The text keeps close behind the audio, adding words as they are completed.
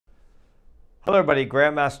Hello, everybody.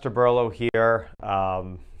 Grandmaster Burlow here.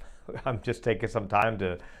 I'm just taking some time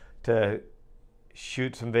to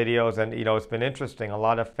shoot some videos, and it's been interesting. A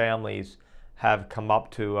lot of families have come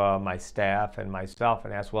up to my staff and myself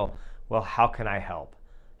and asked, well, how can I help?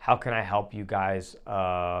 How can I help you guys,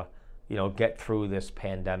 get through this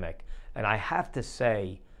pandemic? And I have to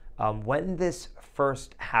say, when this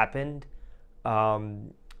first happened,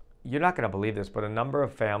 you're not going to believe this, but a number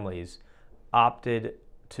of families opted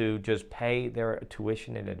to just pay their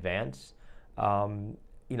tuition in advance,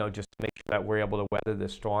 just to make sure that we're able to weather the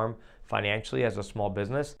storm financially as a small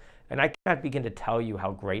business. And I cannot begin to tell you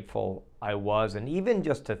how grateful I was, and even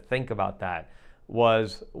just to think about that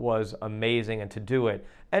was amazing, and to do it.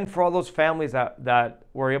 And for all those families that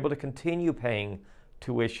were able to continue paying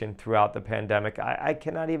tuition throughout the pandemic, I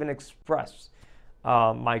cannot even express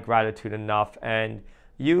my gratitude enough. And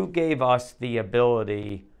you gave us the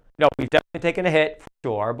ability. No, we've definitely taken a hit, for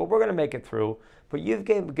sure, but we're going to make it through. But you've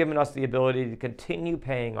given us the ability to continue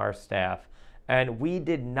paying our staff, and we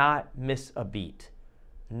did not miss a beat.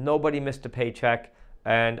 Nobody missed a paycheck,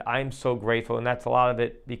 and I'm so grateful, and that's a lot of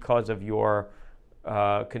it because of your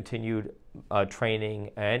continued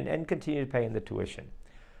training and continued paying the tuition.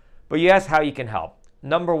 But you asked how you can help.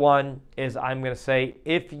 Number one is, I'm going to say,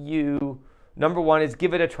 number one is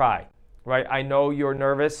give it a try, right? I know you're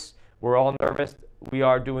nervous. We're all nervous. We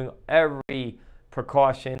are doing every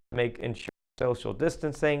precaution to ensure social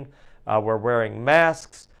distancing. We're wearing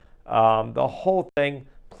masks. The whole thing.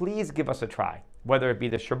 Please give us a try. Whether it be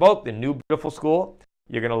the Sherbrooke, the new beautiful school,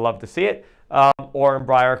 you're going to love to see it, or in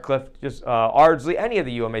Briarcliff, just Ardsley, any of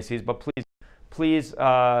the UMACs. But please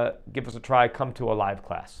give us a try. Come to a live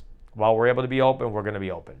class. While we're able to be open, we're going to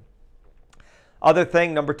be open. Other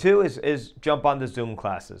thing, number two, is jump on the Zoom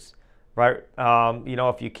classes. Right?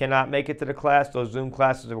 If you cannot make it to the class, those Zoom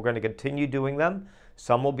classes, we're going to continue doing them.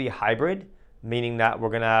 Some will be hybrid, meaning that we're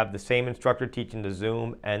going to have the same instructor teaching the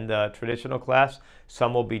Zoom and the traditional class.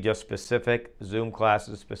 Some will be just specific Zoom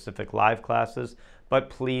classes, specific live classes, but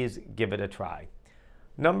please give it a try.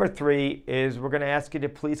 Number three is we're going to ask you to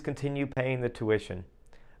please continue paying the tuition.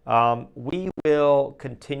 We will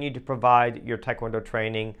continue to provide your Taekwondo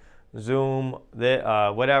training, Zoom,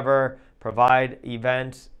 whatever, provide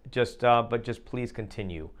events, but just please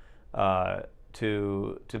continue to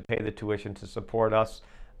pay the tuition to support us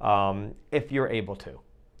if you're able to.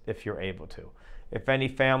 If any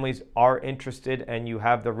families are interested and you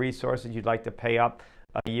have the resources you'd like to pay up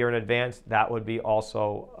a year in advance, that would be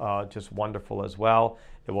also just wonderful as well.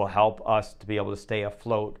 It will help us to be able to stay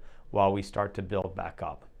afloat while we start to build back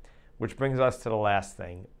up. Which brings us to the last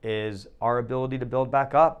thing, is our ability to build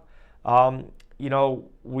back up.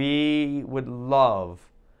 We would love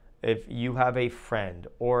if you have a friend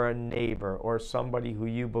or a neighbor or somebody who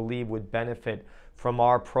you believe would benefit from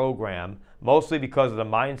our program, mostly because of the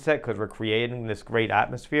mindset, because we're creating this great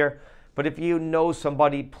atmosphere. But if you know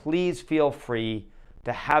somebody, please feel free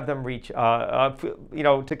to have them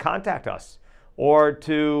to contact us or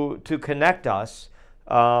to connect us,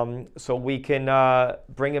 so we can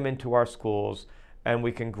bring them into our schools and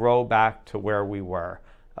we can grow back to where we were.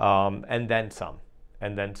 And then some.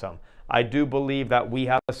 I do believe that we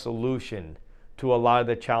have a solution to a lot of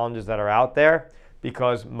the challenges that are out there,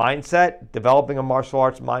 because mindset, developing a martial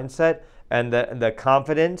arts mindset, and the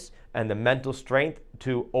confidence and the mental strength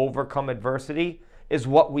to overcome adversity is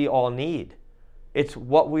what we all need. It's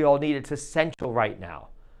what we all need. It's essential right now.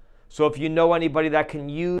 So if you know anybody that can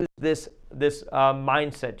use this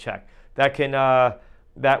mindset check,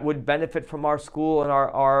 that would benefit from our school and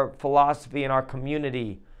our philosophy and our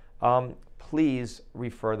community, please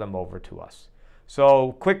refer them over to us.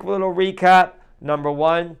 So quick little recap. Number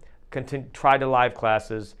one, try the live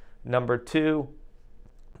classes. Number two,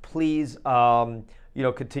 please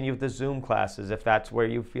continue with the Zoom classes if that's where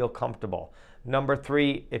you feel comfortable. Number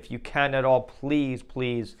three, if you can at all, please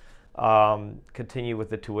continue with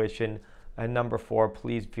the tuition. And number four,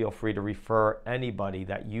 please feel free to refer anybody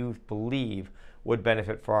that you believe would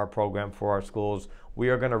benefit for our program, for our schools. We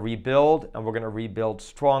are going to rebuild, and we're going to rebuild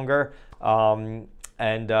stronger, and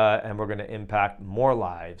we're going to impact more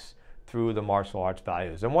lives through the martial arts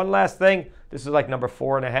values. And one last thing, this is like number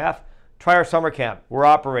 4.5, try our summer camp. We're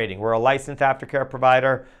operating. We're a licensed aftercare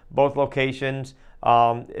provider, both locations.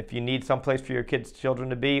 If you need someplace for your children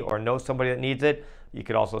to be, or know somebody that needs it, you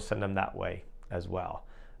could also send them that way as well.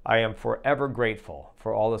 I am forever grateful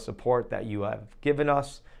for all the support that you have given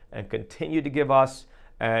us and continue to give us,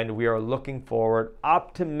 and we are looking forward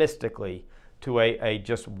optimistically to a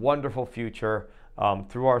just wonderful future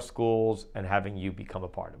through our schools and having you be a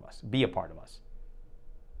part of us.